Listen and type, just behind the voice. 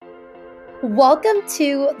Welcome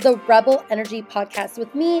to the Rebel Energy Podcast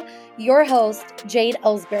with me, your host, Jade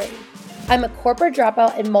Ellsbury. I'm a corporate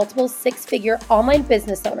dropout and multiple six-figure online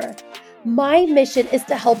business owner. My mission is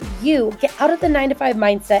to help you get out of the 9-to-5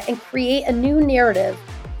 mindset and create a new narrative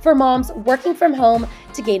for moms working from home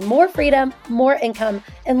to gain more freedom, more income,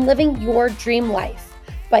 and living your dream life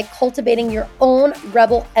by cultivating your own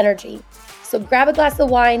rebel energy. So grab a glass of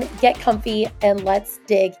wine, get comfy, and let's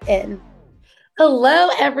dig in. Hello,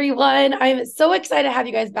 everyone. I'm so excited to have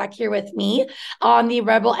you guys back here with me on the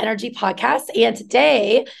Rebel Energy Podcast. And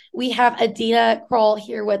today we have Adina Kroll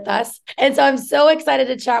here with us. And so I'm so excited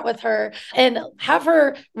to chat with her and have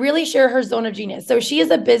her really share her zone of genius. So she is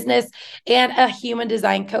a business and a human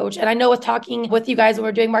design coach. And I know with talking with you guys when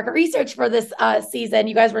we're doing market research for this season,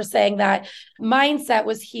 you guys were saying that mindset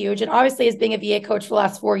was huge. And obviously, as being a VA coach for the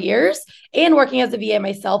last 4 years and working as a VA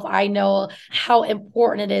myself, I know how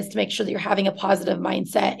important it is to make sure that you're having a positive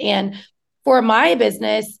mindset. And for my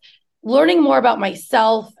business, learning more about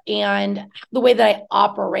myself and the way that I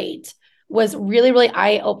operate was really, really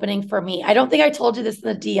eye-opening for me. I don't think I told you this in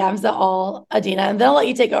the DMs at all, Adina, and then I'll let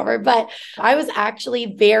you take over. But I was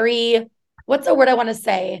actually very, what's the word I want to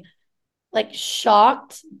say? Like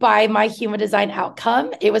shocked by my human design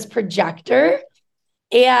outcome. It was projector.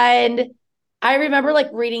 And I remember like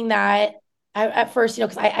reading that at first,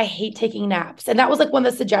 because I hate taking naps. And that was like one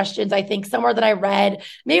of the suggestions, I think, somewhere that I read,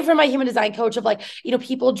 maybe from my human design coach of like,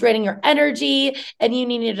 people draining your energy and you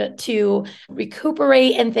needed to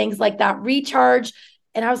recuperate and things like that, recharge.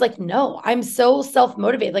 And I was like, no, I'm so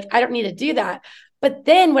self-motivated. Like, I don't need to do that. But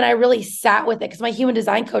then when I really sat with it, because my human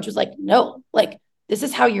design coach was like, no, like, this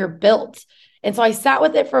is how you're built. And so I sat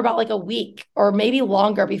with it for about like a week or maybe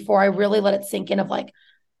longer before I really let it sink in of like,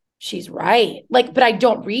 she's right. Like, but I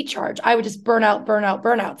don't recharge. I would just burn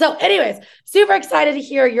out. So anyways, super excited to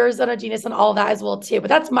hear your zone of genius and all of that as well too. But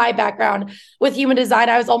that's my background with human design.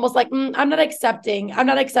 I was almost like, I'm not accepting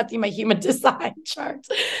my human design chart.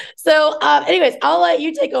 So anyways, I'll let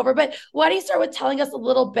you take over. But why don't you start with telling us a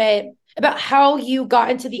little bit about how you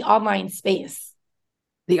got into the online space?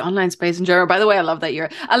 The online space in general. By the way, I love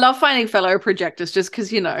that I love finding fellow projectors just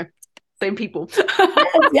because, same people.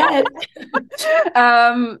 Yes.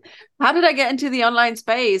 How did I get into the online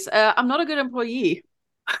space? I'm not a good employee.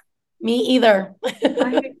 Me either.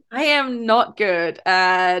 I am not good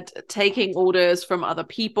at taking orders from other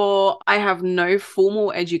people. I have no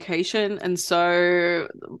formal education. And so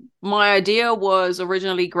my idea was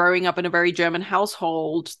originally growing up in a very German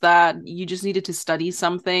household that you just needed to study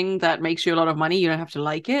something that makes you a lot of money. You don't have to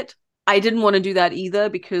like it. I didn't want to do that either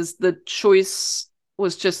because the choice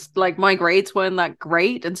was just like my grades weren't that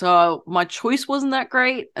great. And so my choice wasn't that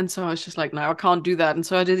great. And so I was just like, no, I can't do that. And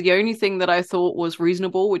so I did the only thing that I thought was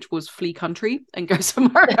reasonable, which was flee country and go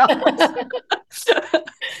somewhere else.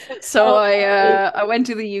 So I went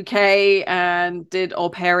to the UK and did au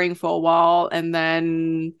pairing for a while. And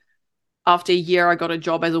then after a year, I got a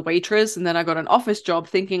job as a waitress, and then I got an office job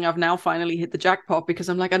thinking I've now finally hit the jackpot because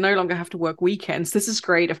I'm like, I no longer have to work weekends. This is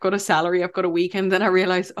great. I've got a salary. I've got a weekend. Then I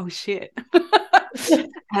realized, oh shit.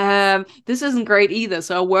 This isn't great either.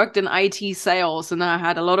 So I worked in IT sales and I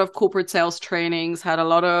had a lot of corporate sales trainings, had a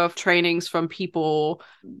lot of trainings from people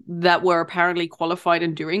that were apparently qualified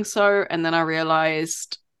in doing so. And then I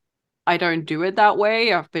realized I don't do it that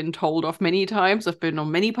way. I've been told off many times. I've been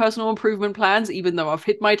on many personal improvement plans, even though I've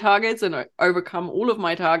hit my targets and I overcome all of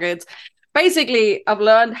my targets. Basically, I've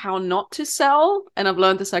learned how not to sell, and I've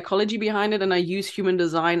learned the psychology behind it, and I use human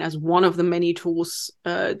design as one of the many tools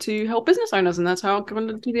to help business owners, and that's how I come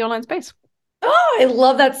into the online space. Oh, I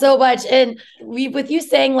love that so much. And with you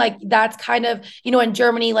saying like, that's kind of, in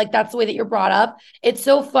Germany, like that's the way that you're brought up. It's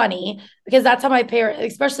so funny because that's how my parents,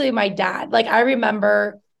 especially my dad, like I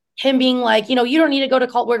remember him being like, you don't need to go to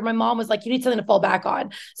college. Where my mom was like, you need something to fall back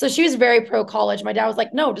on. So she was very pro college. My dad was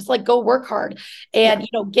like, no, just like go work hard and,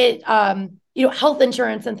 get, health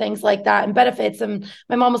insurance and things like that and benefits. And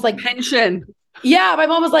my mom was like, pension. Yeah. My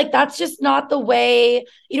mom was like, that's just not the way,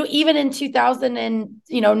 even in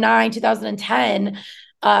 2009, 2010,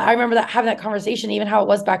 I remember having that conversation, even how it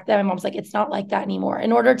was back then. My mom's like, it's not like that anymore.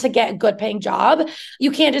 In order to get a good paying job,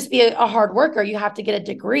 you can't just be a hard worker. You have to get a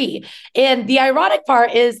degree. And the ironic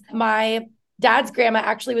part is my dad's grandma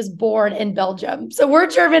actually was born in Belgium. So we're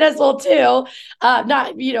German as well too.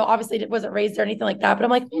 Not, obviously it wasn't raised or anything like that, but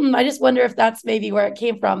I'm like, I just wonder if that's maybe where it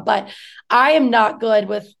came from. But I am not good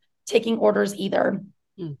with taking orders either.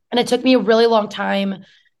 And it took me a really long time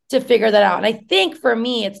to figure that out. And I think for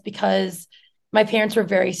me, it's because my parents were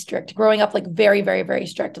very strict growing up, like very, very, very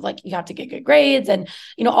strict. Like you have to get good grades and,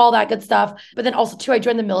 all that good stuff. But then also too, I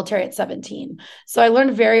joined the military at 17. So I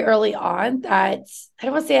learned very early on that I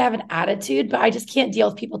don't want to say I have an attitude, but I just can't deal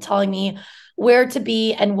with people telling me where to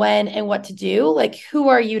be and when and what to do. Like, who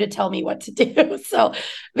are you to tell me what to do? So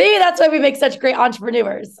maybe that's why we make such great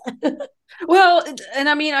entrepreneurs. Well, and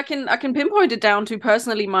I mean, I can pinpoint it down to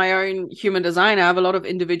personally my own human design. I have a lot of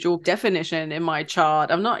individual definition in my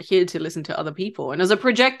chart. I'm not here to listen to other people. And as a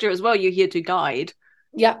projector as well, you're here to guide.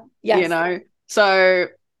 Yeah. Yes. So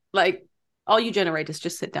like all you generators,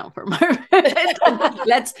 just sit down for a moment.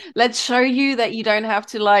 let's show you that you don't have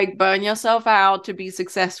to like burn yourself out to be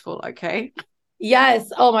successful, okay?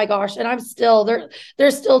 Yes. Oh my gosh. And I'm still there.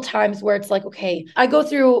 There's still times where it's like, okay, I go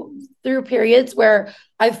through periods where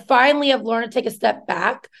I finally have learned to take a step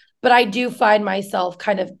back, but I do find myself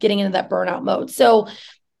kind of getting into that burnout mode. So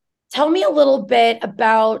tell me a little bit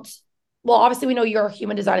about, well, obviously we know your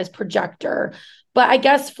human design is projector, but I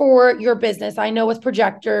guess for your business, I know with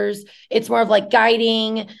projectors, it's more of like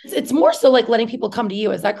guiding. It's more so like letting people come to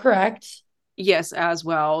you. Is that correct? Yes, as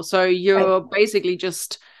well. So you're basically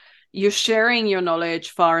just you're sharing your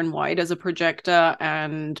knowledge far and wide as a projector,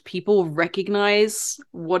 and people recognize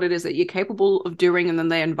what it is that you're capable of doing, and then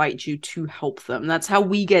they invite you to help them. That's how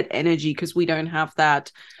we get energy, because we don't have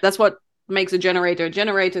that. That's what makes a generator a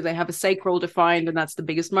generator. They have a sacral defined, and that's the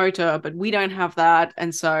biggest motor, but we don't have that.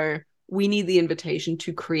 And so we need the invitation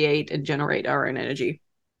to create and generate our own energy.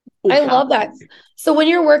 I love that. So when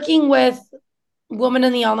you're working with women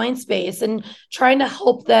in the online space and trying to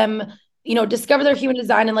help them, discover their human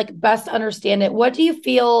design and like best understand it, what do you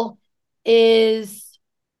feel is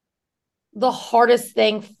the hardest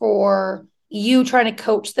thing for you trying to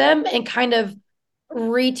coach them and kind of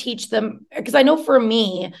reteach them? Because I know for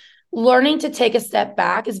me, learning to take a step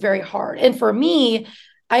back is very hard. And for me,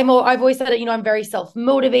 I've always said that, I'm very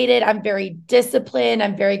self-motivated. I'm very disciplined.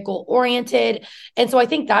 I'm very goal-oriented. And so I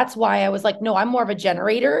think that's why I was like, no, I'm more of a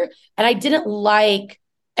generator. And I didn't like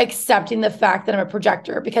accepting the fact that I'm a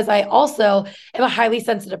projector, because I also am a highly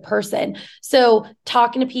sensitive person. So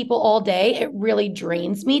talking to people all day, it really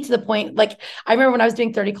drains me to the point, like, I remember when I was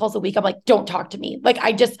doing 30 calls a week, I'm like, don't talk to me. Like,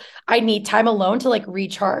 I need time alone to like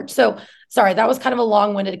recharge. So sorry, that was kind of a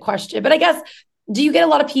long-winded question, but I guess, do you get a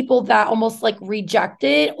lot of people that almost like reject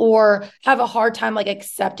it or have a hard time like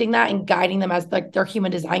accepting that and guiding them as like their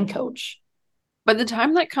human design coach? By the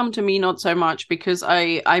time that come to me, not so much, because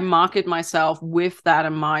I market myself with that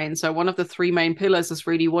in mind. So one of the three main pillars is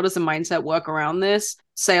really, what does the mindset work around this?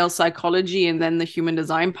 Sales psychology, and then the human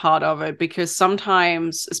design part of it. Because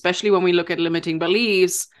sometimes, especially when we look at limiting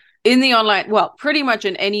beliefs in the online, well, pretty much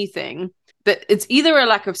in anything, that it's either a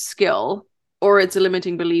lack of skill or it's a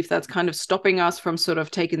limiting belief that's kind of stopping us from sort of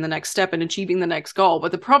taking the next step and achieving the next goal.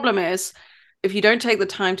 But the problem is, if you don't take the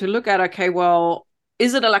time to look at, okay, well,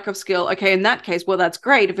 is it a lack of skill? Okay, in that case, well, that's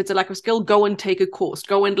great. If it's a lack of skill, go and take a course,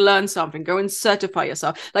 go and learn something, go and certify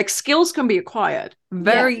yourself. Like, skills can be acquired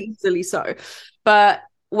very easily so. But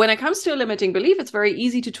when it comes to a limiting belief, it's very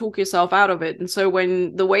easy to talk yourself out of it. And so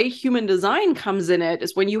when the way human design comes in it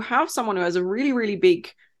is when you have someone who has a really, really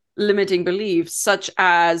big limiting beliefs, such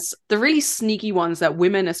as the really sneaky ones that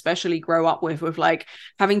women especially grow up with like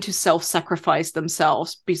having to self-sacrifice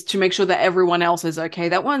themselves to make sure that everyone else is okay.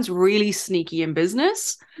 That one's really sneaky in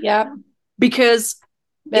business. Yeah. Because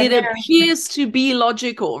it appears to be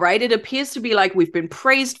logical, right? It appears to be like we've been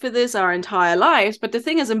praised for this our entire lives. But the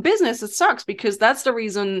thing is, in business, it sucks, because that's the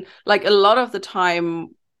reason, like, a lot of the time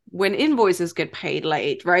when invoices get paid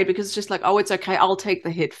late, right? Because it's just like, oh, it's okay, I'll take the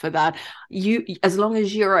hit for that. You, as long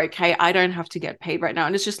as you're okay, I don't have to get paid right now.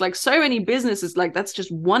 And it's just like so many businesses, like, that's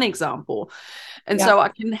just one example. And so I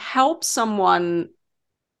can help someone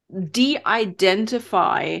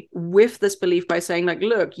de-identify with this belief by saying, like,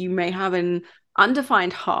 look, you may have an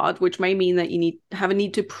undefined heart, which may mean that you have a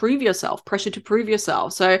need to prove yourself, pressure to prove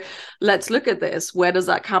yourself. So let's look at this. Where does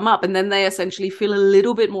that come up? And then they essentially feel a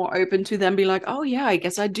little bit more open to them, be like, oh yeah, I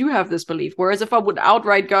guess I do have this belief. Whereas if I would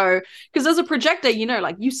outright go, because as a projector,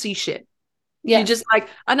 like, you see shit. Yeah. You're just like,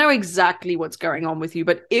 I know exactly what's going on with you.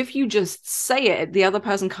 But if you just say it, the other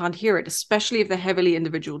person can't hear it, especially if they're heavily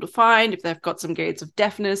individual defined, if they've got some gates of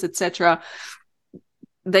deafness, etc.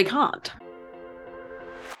 They can't.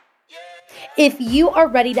 If you are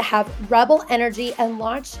ready to have rebel energy and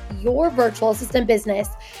launch your virtual assistant business,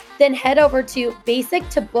 then head over to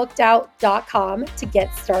basictobooked.com to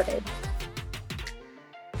get started.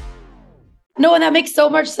 No, and that makes so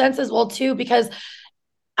much sense as well, too, because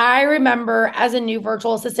I remember as a new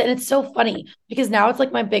virtual assistant, and it's so funny because now it's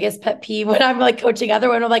like my biggest pet peeve when I'm like coaching other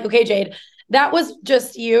women. I'm like, okay, Jade, that was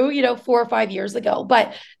just you, 4 or 5 years ago.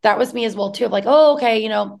 But that was me as well too. Of like, oh, okay,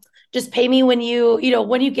 just pay me when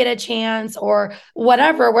when you get a chance or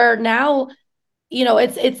whatever. Where now,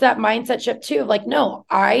 it's that mindset shift too. Of like, no,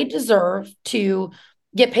 I deserve to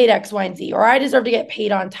get paid X, Y, and Z, or I deserve to get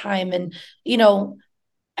paid on time. And,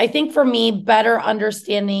 I think for me, better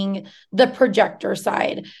understanding the projector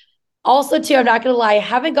side. Also, too, I'm not gonna lie, I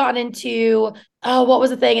haven't gotten into what was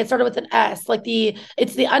the thing? It started with an S, like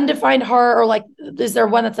it's the undefined heart, or like is there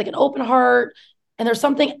one that's like an open heart? And there's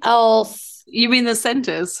something else. You mean the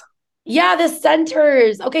centers? Yeah, the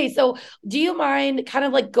centers. Okay, so do you mind kind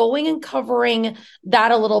of like going and covering that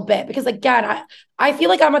a little bit? Because again, I feel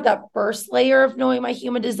like I'm at that first layer of knowing my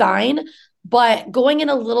human design, but going in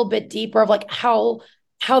a little bit deeper of like how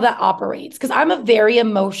that operates. Because I'm a very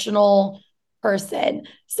emotional person.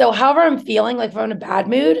 So however I'm feeling, like if I'm in a bad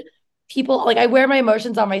mood, people like I wear my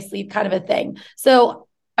emotions on my sleeve, kind of a thing. So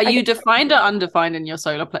Are you defined or undefined in your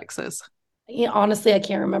solar plexus? honestly, I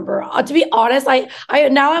can't remember. To be honest, I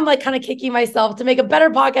now I'm like kind of kicking myself to make a better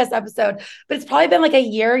podcast episode, but it's probably been like a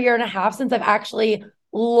year and a half since I've actually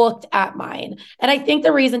looked at mine. And I think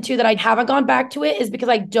the reason too that I haven't gone back to it is because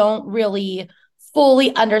I don't really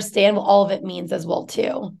fully understand what all of it means as well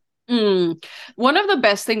too. One of the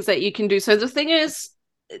best things that you can do. So the thing is,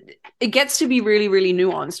 it gets to be really, really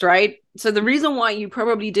nuanced, right? So the reason why you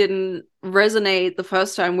probably didn't resonate the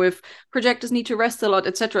first time with projectors need to rest a lot,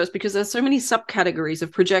 etc., is because there's so many subcategories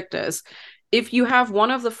of projectors. If you have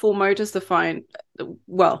one of the four motors defined,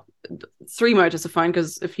 well, three motors defined,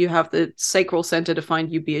 because if you have the sacral center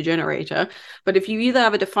defined, you'd be a generator. But if you either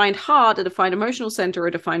have a defined heart, a defined emotional center, or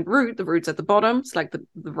a defined root, the root's at the bottom, it's like the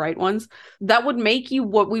right ones, that would make you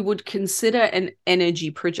what we would consider an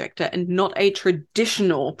energy projector and not a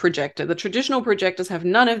traditional projector. The traditional projectors have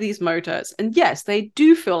none of these motors. And yes, they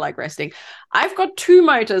do feel like resting. I've got 2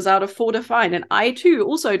 motors out of 4 defined, and I too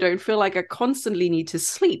also don't feel like I constantly need to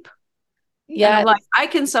sleep. And I'm Yeah. like, I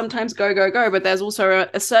can sometimes go, but there's also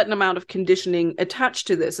a certain amount of conditioning attached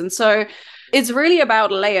to this. And so it's really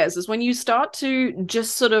about layers. Is when you start to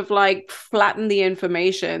just sort of like flatten the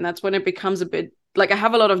information, that's when it becomes a bit like I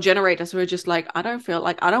have a lot of generators who are just like, I don't feel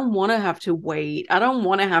like I don't want to have to wait. I don't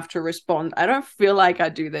want to have to respond. I don't feel like I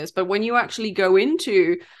do this. But when you actually go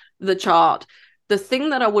into the chart, the thing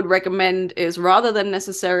that I would recommend is rather than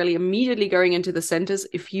necessarily immediately going into the centers,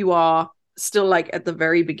 if you are still like at the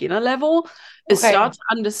very beginner level, is Okay. start to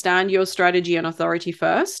understand your strategy and authority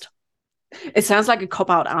first. It sounds like a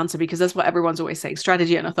cop-out answer because that's what everyone's always saying,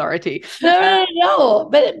 strategy and authority. No.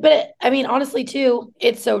 But I mean, honestly, too,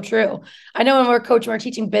 it's so true. I know when we're coaching, we're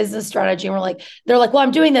teaching business strategy, and they're like, well,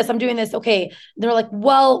 I'm doing this. Okay. And they're like,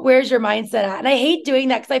 well, where's your mindset at? And I hate doing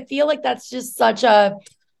that because I feel like that's just such a,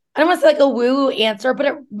 I don't want to say like a woo answer,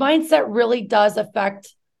 but mindset really does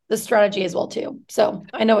affect the strategy as well too. So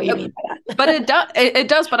I know what you mean by that. But it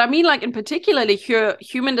does. But I mean, like in particularly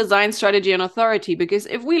human design strategy and authority, because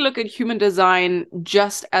if we look at human design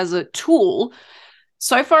just as a tool,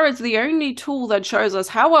 so far it's the only tool that shows us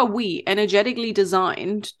how are we energetically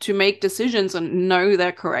designed to make decisions and know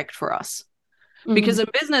they're correct for us. Because in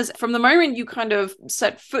business, from the moment you kind of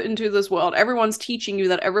set foot into this world, everyone's teaching you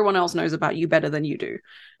that everyone else knows about you better than you do,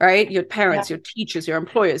 right? Your parents, your teachers, your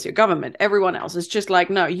employers, your government, everyone else is just like,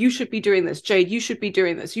 no, you should be doing this. Jade, you should be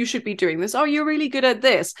doing this. You should be doing this. Oh, you're really good at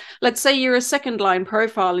this. Let's say you're a second line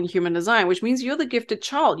profile in human design, which means you're the gifted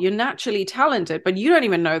child. You're naturally talented, but you don't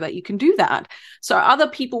even know that you can do that. So other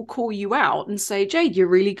people call you out and say, Jade, you're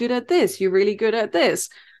really good at this. You're really good at this.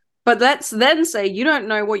 But let's then say you don't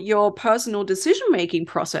know what your personal decision-making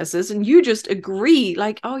process is, and you just agree,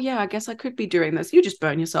 like, oh, yeah, I guess I could be doing this. You just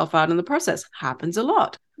burn yourself out in the process. Happens a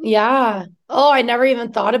lot. Yeah. Oh, I never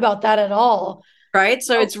even thought about that at all. Right?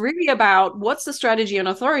 So it's really about what's the strategy and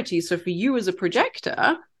authority. So for you as a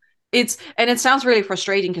projector, and it sounds really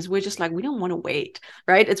frustrating because we're just like, we don't want to wait,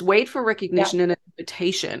 right? It's wait for recognition and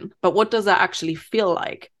invitation. But what does that actually feel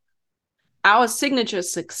like? Our signature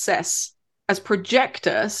success as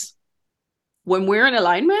projectors, when we're in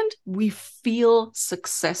alignment, we feel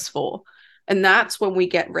successful. And that's when we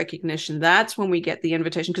get recognition. That's when we get the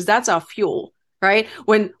invitation, because that's our fuel, right?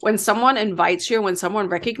 When someone invites you, when someone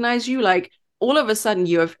recognizes you, like all of a sudden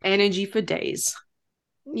you have energy for days.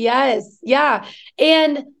 Yes. Yeah.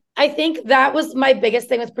 And I think that was my biggest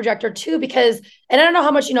thing with projector too, because, and I don't know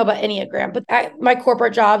how much you know about Enneagram, but at my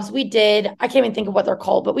corporate jobs, I can't even think of what they're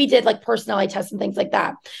called, but we did like personality tests and things like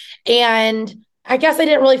that. And I guess I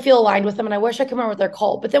didn't really feel aligned with them, and I wish I could remember what they're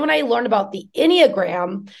called. But then when I learned about the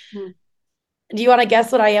Enneagram, do you want to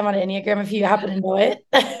guess what I am on Enneagram if you happen to know it?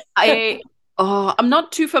 I'm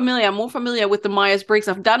not too familiar. I'm more familiar with the Myers-Briggs.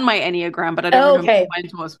 I've done my Enneagram, but I don't remember what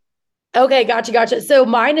mine was. Okay, gotcha. So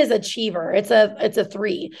mine is achiever. It's a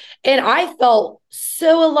 3. And I felt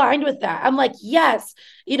so aligned with that. I'm like, yes,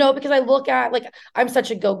 because I look at like I'm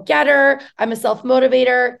such a go-getter, I'm a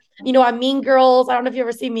self-motivator. I'm Mean Girls. I don't know if you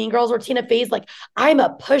ever see Mean Girls or Tina Fey's like, I'm a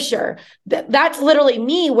pusher. That's literally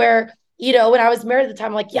me where when I was married at the time,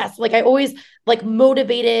 I'm like, yes, like I always like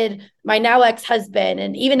motivated my now ex-husband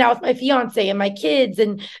and even now with my fiance and my kids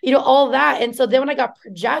and all that. And so then when I got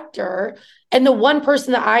projector, and the one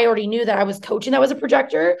person that I already knew that I was coaching that was a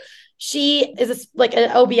projector, she is like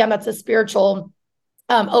an OBM, that's a spiritual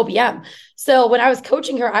OBM. So when I was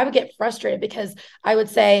coaching her, I would get frustrated because I would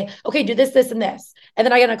say, okay, do this, this, and this. And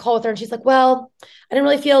then I get on a call with her and she's like, well, I didn't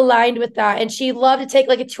really feel aligned with that. And she loved to take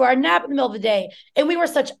like a 2-hour nap in the middle of the day. And we were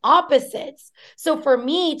such opposites. So for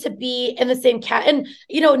me to be in the same cat and,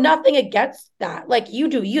 nothing against that, like you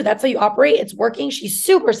do you, that's how you operate. It's working. She's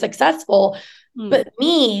super successful. But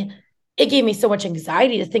me, it gave me so much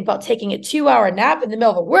anxiety to think about taking a 2-hour nap in the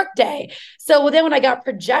middle of a workday. So then when I got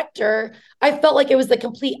projector, I felt like it was the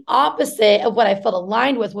complete opposite of what I felt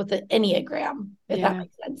aligned with the Enneagram, if that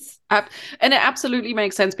makes sense. And it absolutely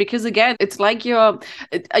makes sense because again, it's like are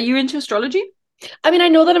you into astrology? I mean, I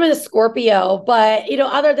know that I'm in a Scorpio, but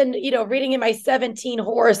other than reading in my 17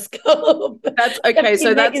 horoscope. That's okay.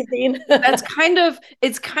 So that's kind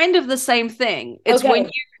of the same thing. It's when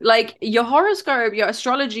you like your horoscope, your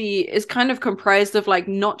astrology is kind of comprised of like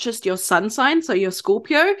not just your sun sign, so your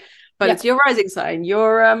Scorpio, but it's your rising sign,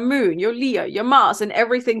 your moon, your Leo, your Mars, and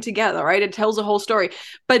everything together, right? It tells a whole story.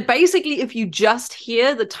 But basically, if you just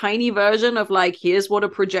hear the tiny version of like, here's what a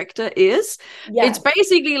projector is, it's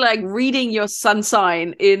basically like reading your sun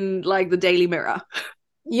sign in like the Daily Mirror.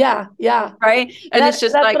 Yeah. Right. And it's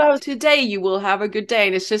just like, today you will have a good day.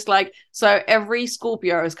 And it's just like, so every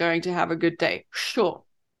Scorpio is going to have a good day. Sure.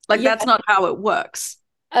 Like that's not how it works.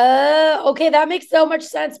 Okay, that makes so much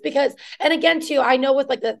sense because, and again, too, I know with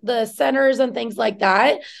like the centers and things like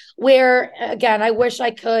that, where again, I wish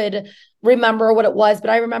I could remember what it was, but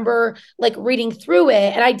I remember like reading through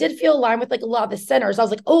it and I did feel aligned with like a lot of the centers. I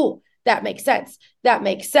was like, oh, that makes sense. That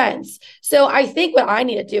makes sense. So I think what I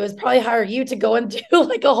need to do is probably hire you to go and do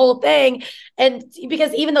like a whole thing. And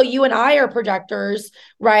because even though you and I are projectors,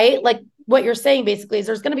 right? Like what you're saying basically is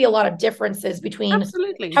there's going to be a lot of differences between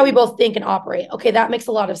how we both think and operate. Okay, that makes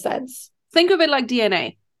a lot of sense. Think of it like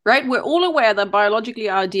DNA, right? We're all aware that biologically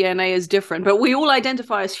our DNA is different, but we all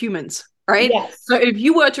identify as humans, right? Yes. So if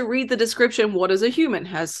you were to read the description, what is a human?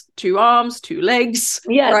 Has 2 arms, 2 legs,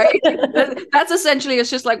 right? That's essentially, it's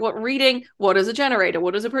just like what is a generator?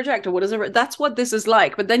 What is a projector? That's what this is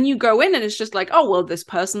like. But then you go in and it's just like, oh, well, this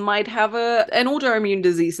person might have an autoimmune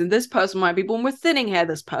disease and this person might be born with thinning hair.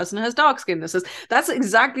 This person has dark skin. That's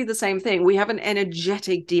exactly the same thing. We have an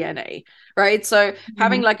energetic DNA, right? So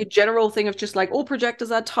having like a general thing of just like all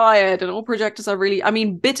projectors are tired and all projectors are really, I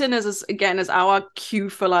mean, bitterness is again is our cue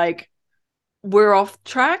for like, we're off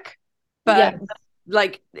track, but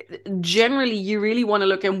like generally you really want to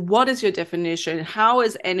look at what is your definition, how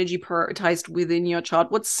is energy prioritized within your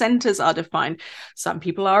chart, what centers are defined. Some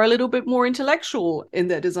people are a little bit more intellectual in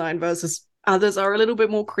their design versus others are a little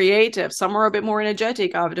bit more creative, some are a bit more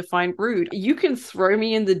energetic. I have a defined root. You can throw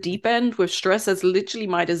me in the deep end with stress. That's literally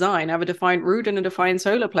my design. I have a defined root and a defined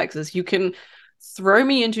solar plexus. You can throw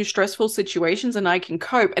me into stressful situations and I can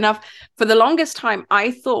cope. And for the longest time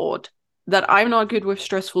I thought that I'm not good with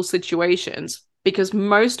stressful situations because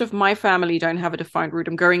most of my family don't have a defined root.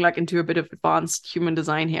 I'm going like into a bit of advanced human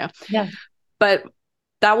design here. Yeah. But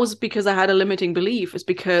that was because I had a limiting belief. It's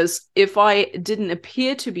because if I didn't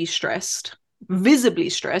appear to be stressed, visibly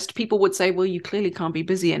stressed, people would say, well, you clearly can't be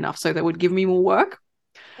busy enough. So they would give me more work.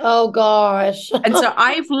 Oh, gosh. And so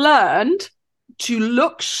I've learned to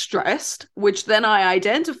look stressed, which then I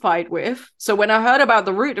identified with. So when I heard about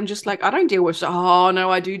the root, I'm just like, I don't deal with, oh no,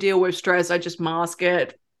 I do deal with stress. I just mask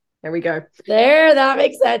it. There we go. That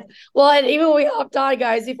makes sense. Well, and even when we hopped on,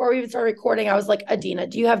 guys, before we even started recording, I was like, Adina,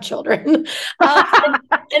 do you have children? and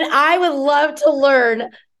I would love to learn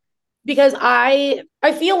because I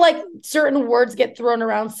feel like certain words get thrown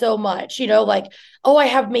around so much, like, oh, I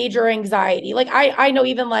have major anxiety. Like I know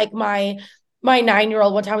even like my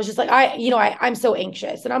 9-year-old one time was just like, I'm so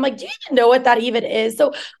anxious. And I'm like, do you even know what that even is?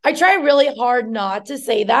 So I try really hard not to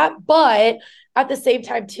say that, but at the same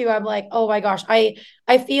time too, I'm like, oh my gosh, I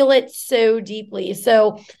feel it so deeply.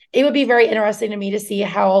 So it would be very interesting to me to see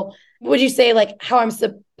how, would you say like how I'm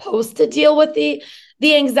supposed to deal with the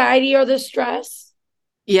anxiety or the stress?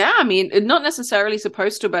 Yeah, I mean, not necessarily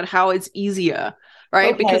supposed to, but how it's easier.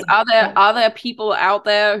 right? Because Okay. are there people out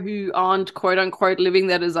there who aren't quote unquote living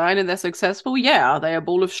their design and they're successful? Yeah. Are they a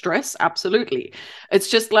ball of stress? Absolutely. It's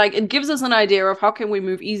just like it gives us an idea of how can we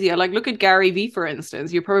move easier. Like look at Gary Vee, for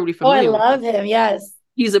instance. You're probably Oh, I familiar with love him. him. Yes.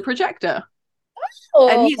 He's a projector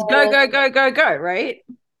and he's go, Oh, go, go, go, go, right?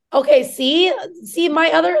 okay. See,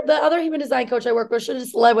 the other human design coach I work with should have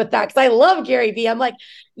just led with that because I love Gary Vee. I'm like,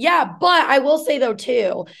 yeah, but I will say though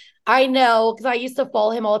too, I know because I used to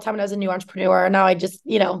follow him all the time when I was a new entrepreneur, and now I just,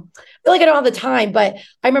 feel like I don't have the time. But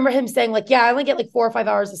I remember him saying like, yeah, I only get like 4 or 5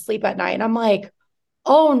 hours of sleep at night, and I'm like,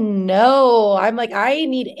 oh no, I'm like, I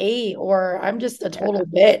need 8, or I'm just a Yeah. total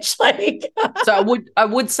bitch. Like, So I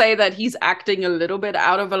would say that he's acting a little bit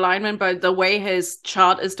out of alignment, but the way his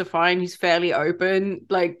chart is defined, he's fairly open.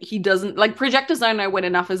 Like he doesn't like projectors don't know when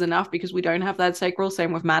enough is enough because we don't have that sacral.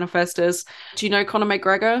 Same with manifestors. Do you know Conor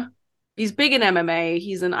McGregor? He's big in MMA.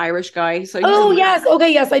 He's an Irish guy, so he's a oh yes,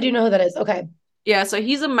 okay, yes, I do know who that is. Okay, yeah, so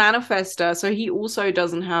he's a manifester, so he also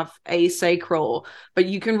doesn't have a sacral, but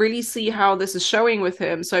you can really see how this is showing with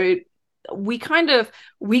him. So we kind of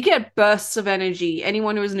we get bursts of energy.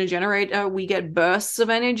 Anyone who isn't a generator, we get bursts of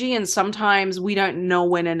energy, and sometimes we don't know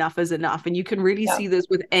when enough is enough. And you can really yeah. see this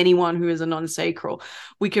with anyone who is a non-sacral.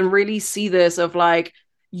 We can really see this of like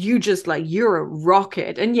you just like you're a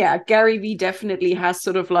rocket. And yeah, Gary Vee definitely has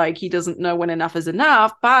sort of like he doesn't know when enough is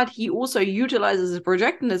enough, but he also utilizes his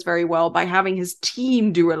projectness very well by having his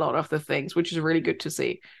team do a lot of the things, which is really good to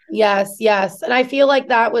see. Yes, yes. And I feel like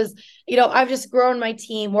that was, I've just grown my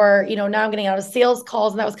team where, now I'm getting out of sales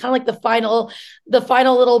calls. And that was kind of like the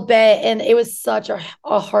final little bit. And it was such a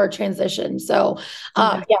hard transition. So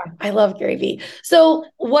Yeah. yeah, I love Gary Vee. So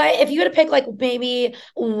what if you had to pick like maybe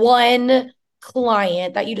one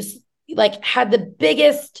client that you just like had the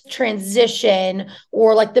biggest transition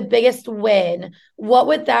or like the biggest win, what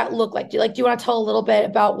would that look like? Do you want to tell a little bit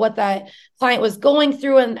about what that client was going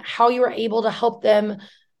through and how you were able to help them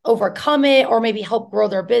overcome it or maybe help grow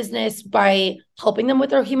their business by helping them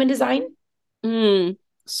with their human design?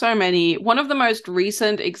 So many. One of the most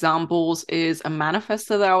recent examples is a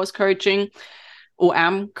manifestor that I was coaching or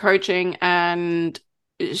am coaching, and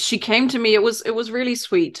she came to me. It was really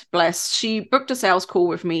sweet. Bless. She booked a sales call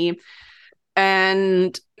with me,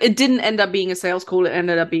 and it didn't end up being a sales call. It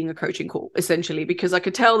ended up being a coaching call, essentially, because I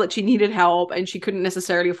could tell that she needed help and she couldn't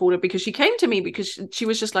necessarily afford it because she came to me because she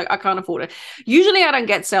was just like, I can't afford it. Usually I don't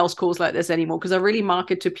get sales calls like this anymore because I really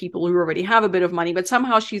market to people who already have a bit of money, but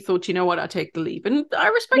somehow she thought, you know what, I'll take the leap. And I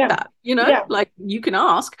respect Yeah. that, Yeah. like you can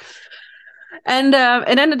ask. And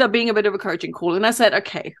it ended up being a bit of a coaching call. And I said,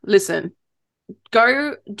 okay, listen,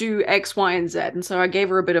 go do X, Y, and Z. And so I gave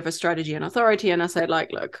her a bit of a strategy and authority. And I said,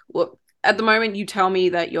 like, look, well, at the moment, you tell me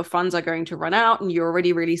that your funds are going to run out and you're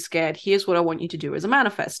already really scared. Here's what I want you to do as a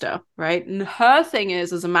manifester, right? And her thing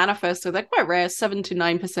is, as a manifester, they're quite rare, 7 to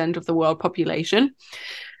 9% of the world population.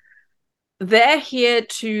 They're here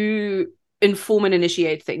to inform and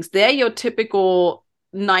initiate things. They're your typical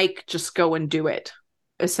Nike, just go and do it,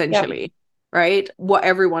 Yeah. essentially. Right? What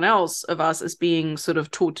everyone else of us is being sort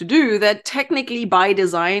of taught to do, they're technically by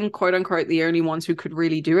design, quote unquote, the only ones who could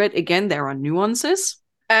really do it. Again, there are nuances.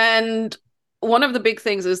 And one of the big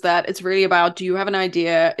things is that it's really about, do you have an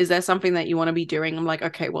idea? Is there something that you want to be doing? I'm like,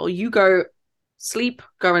 okay, well, you go sleep,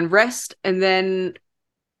 go and rest, and then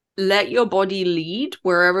let your body lead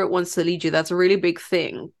wherever it wants to lead you. That's a really big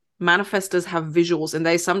thing. Manifestors have visuals, and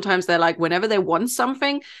they're like, whenever they want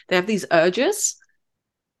something, they have these urges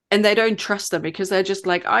and they don't trust them because they're just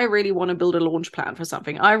like, I really want to build a launch plan for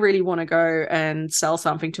something. I really want to go and sell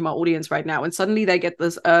something to my audience right now. And suddenly they get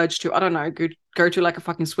this urge to, I don't know, go to like a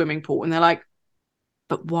fucking swimming pool. And they're like,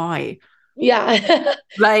 but why? Yeah.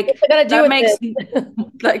 Like, I gotta do that with makes, this.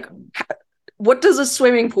 like, what does a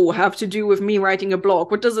swimming pool have to do with me writing a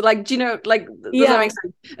blog? What does it like, does that Yeah. make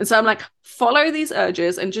sense? And so I'm like, follow these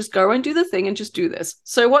urges and just go and do the thing and just do this.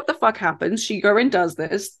 So what the fuck happens? She go and does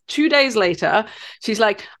this. 2 days later, she's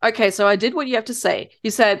like, okay, so I did what you have to say.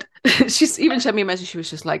 You said, she's even sent me a message. She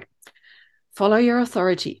was just like, follow your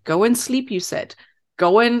authority. Go and sleep, you said.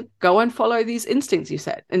 Go and follow these instincts, you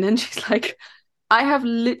said. And then she's like, I have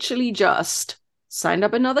literally just signed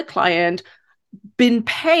up another client, been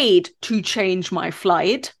paid to change my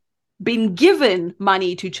flight, been given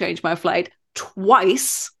money to change my flight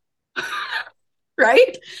twice,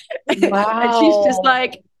 right? And she's just Wow.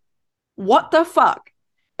 like, what the fuck?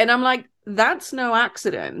 And I'm like, that's no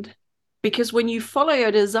accident. Because when you follow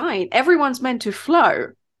your design, everyone's meant to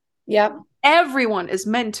flow. Yep. Everyone is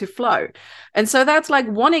meant to flow. And so that's like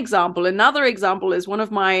one example. Another example is one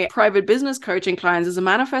of my private business coaching clients is a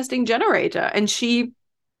manifesting generator. And she,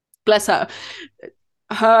 bless her,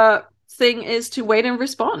 her thing is to wait and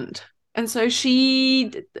respond. And so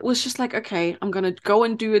was just like, okay, I'm gonna go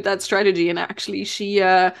and do that strategy. And actually,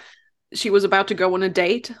 she was about to go on a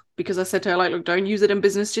date because I said to her, like, look, don't use it in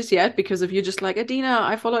business just yet, because if you're just like, Adina,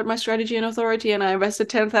 I followed my strategy and authority and I invested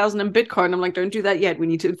 10,000 in Bitcoin, I'm like, don't do that yet. We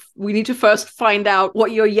need to first find out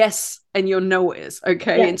what your yes and your no is.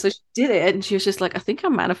 Okay. Yeah. And so she did it, and she was just like, I think I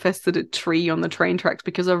manifested a tree on the train tracks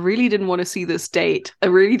because I really didn't want to see this date. I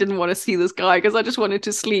really didn't want to see this guy because I just wanted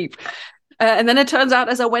to sleep. And then it turns out,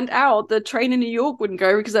 as I went out, the train in New York wouldn't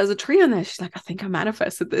go because there's a tree on there. She's like, I think I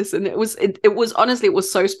manifested this. And it was honestly, it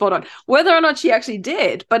was so spot on. Whether or not she actually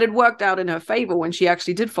did, but it worked out in her favor when she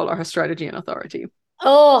actually did follow her strategy and authority.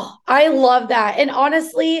 Oh, I love that. And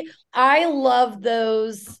honestly, I love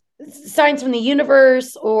those signs from the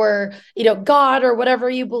universe or, God or whatever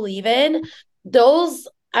you believe in. Those,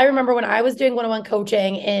 I remember when I was doing one-on-one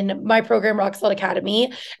coaching in my program, Rock Solid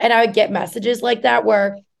Academy, and I would get messages like that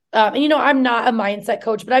where, and I'm not a mindset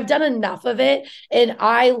coach, but I've done enough of it. And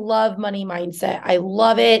I love money mindset. I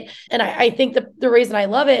love it. And I think the reason I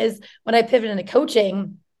love it is when I pivoted into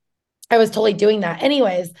coaching, I was totally doing that.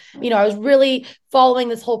 Anyways, I was really following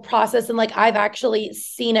this whole process and like I've actually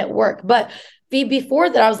seen it work. But before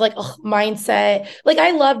that, I was like, oh, mindset. Like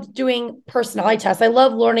I loved doing personality tests. I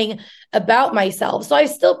love learning about myself. So I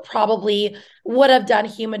still probably would have done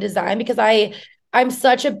human design because I'm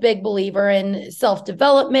such a big believer in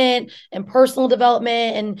self-development and personal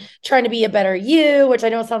development and trying to be a better you, which I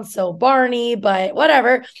know sounds so Barney, but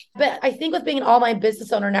whatever. But I think with being an online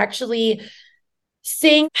business owner and actually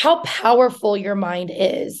seeing how powerful your mind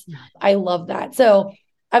is. I love that. So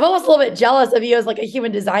I'm almost a little bit jealous of you as like a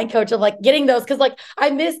human design coach of like getting those, because like I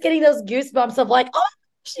miss getting those goosebumps of like, oh,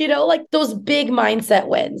 like those big mindset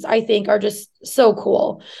wins, I think are just so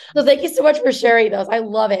cool. So thank you so much for sharing those. I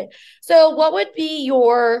love it. So what would be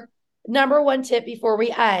your number one tip before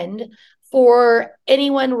we end for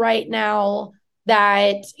anyone right now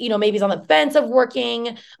that maybe is on the fence of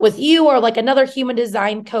working with you or like another human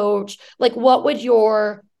design coach? Like what would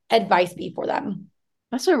your advice be for them?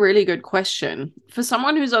 That's a really good question. For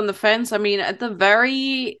someone who's on the fence, I mean, at the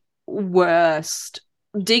very worst,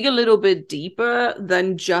 dig a little bit deeper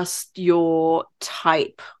than just your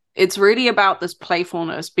type. It's really about this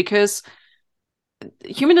playfulness, because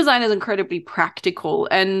human design is incredibly practical,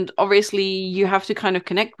 and obviously you have to kind of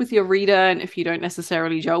connect with your reader, and if you don't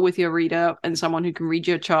necessarily gel with your reader and someone who can read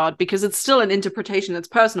your chart, because it's still an interpretation that's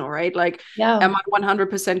personal, right? Like, am I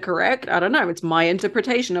 100% correct? I don't know. It's my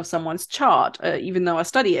interpretation of someone's chart, even though I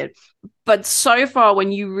study it. But so far,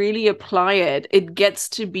 when you really apply it, it gets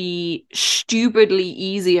to be stupidly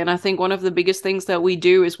easy. And I think one of the biggest things that we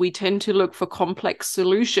do is we tend to look for complex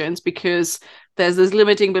solutions, because there's this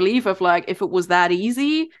limiting belief of like, if it was that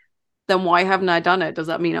easy, then why haven't I done it? Does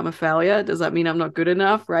that mean I'm a failure? Does that mean I'm not good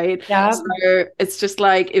enough? Right. Yeah. So it's just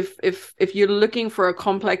like, if you're looking for a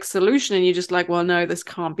complex solution and you're just like, well, no, this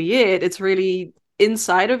can't be it. It's really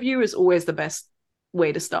inside of you is always the best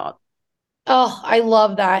way to start. Oh, I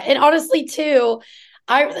love that. And honestly, too,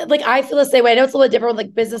 I feel the same way. I know it's a little different with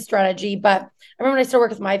like business strategy, but I remember when I started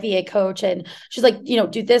working with my VA coach and she's like,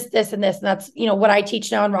 do this, this, and this. And that's, what I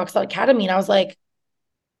teach now in Rock Solid Academy. And I was like,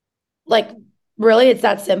 really, it's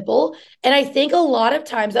that simple. And I think a lot of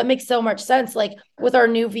times that makes so much sense. Like with our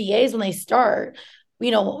new VAs, when they start,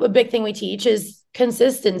 a big thing we teach is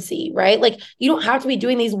consistency, right? Like you don't have to be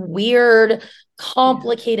doing these weird,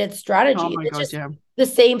 complicated strategies. Oh my It's God, just yeah. the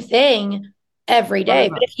same thing every day.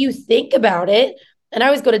 Over. But if you think about it, and I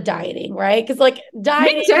always go to dieting, right? Because like Me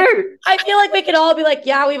dieting, too. I feel like we could all be like,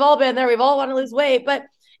 yeah, we've all been there. We've all want to lose weight, but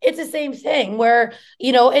it's the same thing where,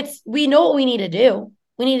 we know what we need to do.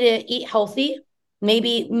 We need to eat healthy,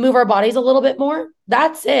 maybe move our bodies a little bit more.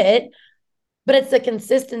 That's it. But it's the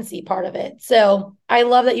consistency part of it. So I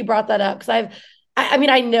love that you brought that up, because I mean,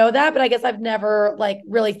 I know that, but I guess I've never like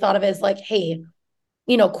really thought of it as like, hey,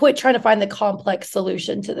 quit trying to find the complex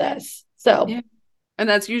solution to this. So yeah. And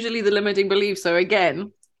that's usually the limiting belief. So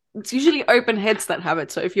again, it's usually open heads that have it.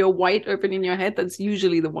 So if you're wide open in your head, that's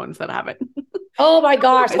usually the ones that have it. oh my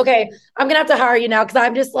gosh. Okay. I'm gonna have to hire you now, because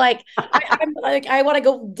I'm just like, I'm like, I want to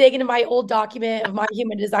go dig into my old document of my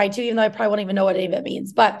human design too, even though I probably won't even know what any of it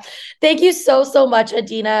means. But thank you so, so much,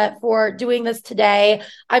 Adina, for doing this today.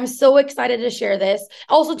 I'm so excited to share this.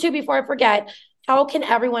 Also, too, before I forget, how can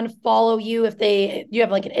everyone follow you if you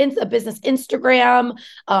have like a business Instagram,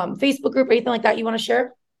 Facebook group, or anything like that you want to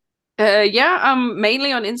share? Yeah, I'm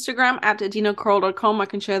mainly on Instagram at adinakroll.com. I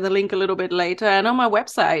can share the link a little bit later, and on my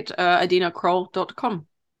website, adinakroll.com.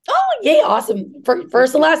 Oh, yay. Awesome.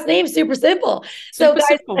 First and last name, super simple. So Super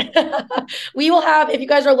simple. guys, we will have, if you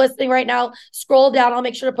guys are listening right now, scroll down. I'll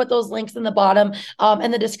make sure to put those links in the bottom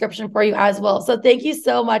in the description for you as well. So thank you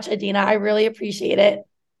so much, Adina. I really appreciate it.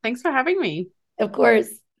 Thanks for having me. Of course.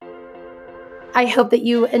 I hope that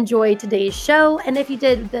you enjoyed today's show. And if you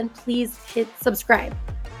did, then please hit subscribe.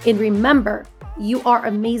 And remember, you are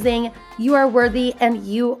amazing, you are worthy, and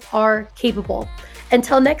you are capable.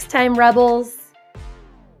 Until next time, Rebels.